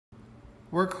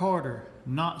Work harder,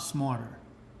 not smarter.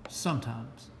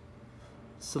 Sometimes.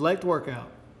 Select workout.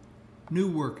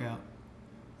 New workout.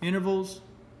 Intervals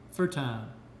for time.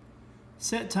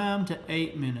 Set time to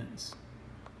 8 minutes.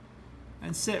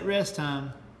 And set rest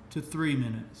time to 3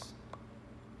 minutes.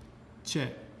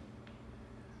 Check.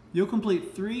 You'll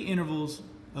complete 3 intervals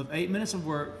of 8 minutes of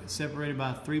work separated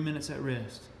by 3 minutes at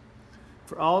rest.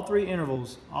 For all 3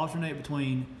 intervals, alternate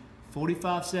between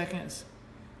 45 seconds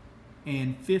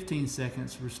and 15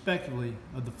 seconds respectively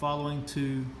of the following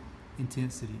 2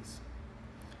 intensities.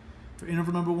 For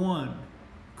interval number 1,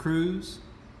 cruise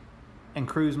and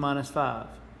cruise -5.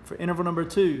 For interval number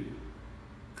 2,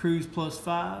 cruise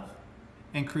 +5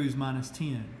 and cruise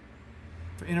 -10.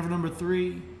 For interval number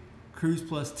 3, cruise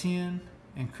 +10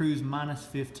 and cruise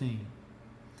 -15.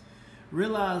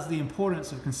 Realize the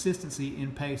importance of consistency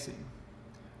in pacing.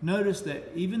 Notice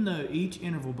that even though each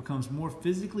interval becomes more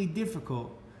physically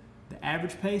difficult, the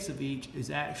average pace of each is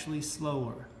actually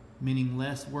slower, meaning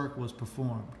less work was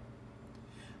performed.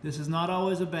 This is not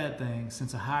always a bad thing,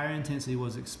 since a higher intensity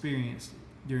was experienced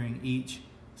during each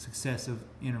successive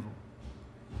interval.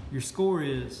 Your score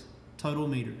is total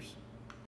meters.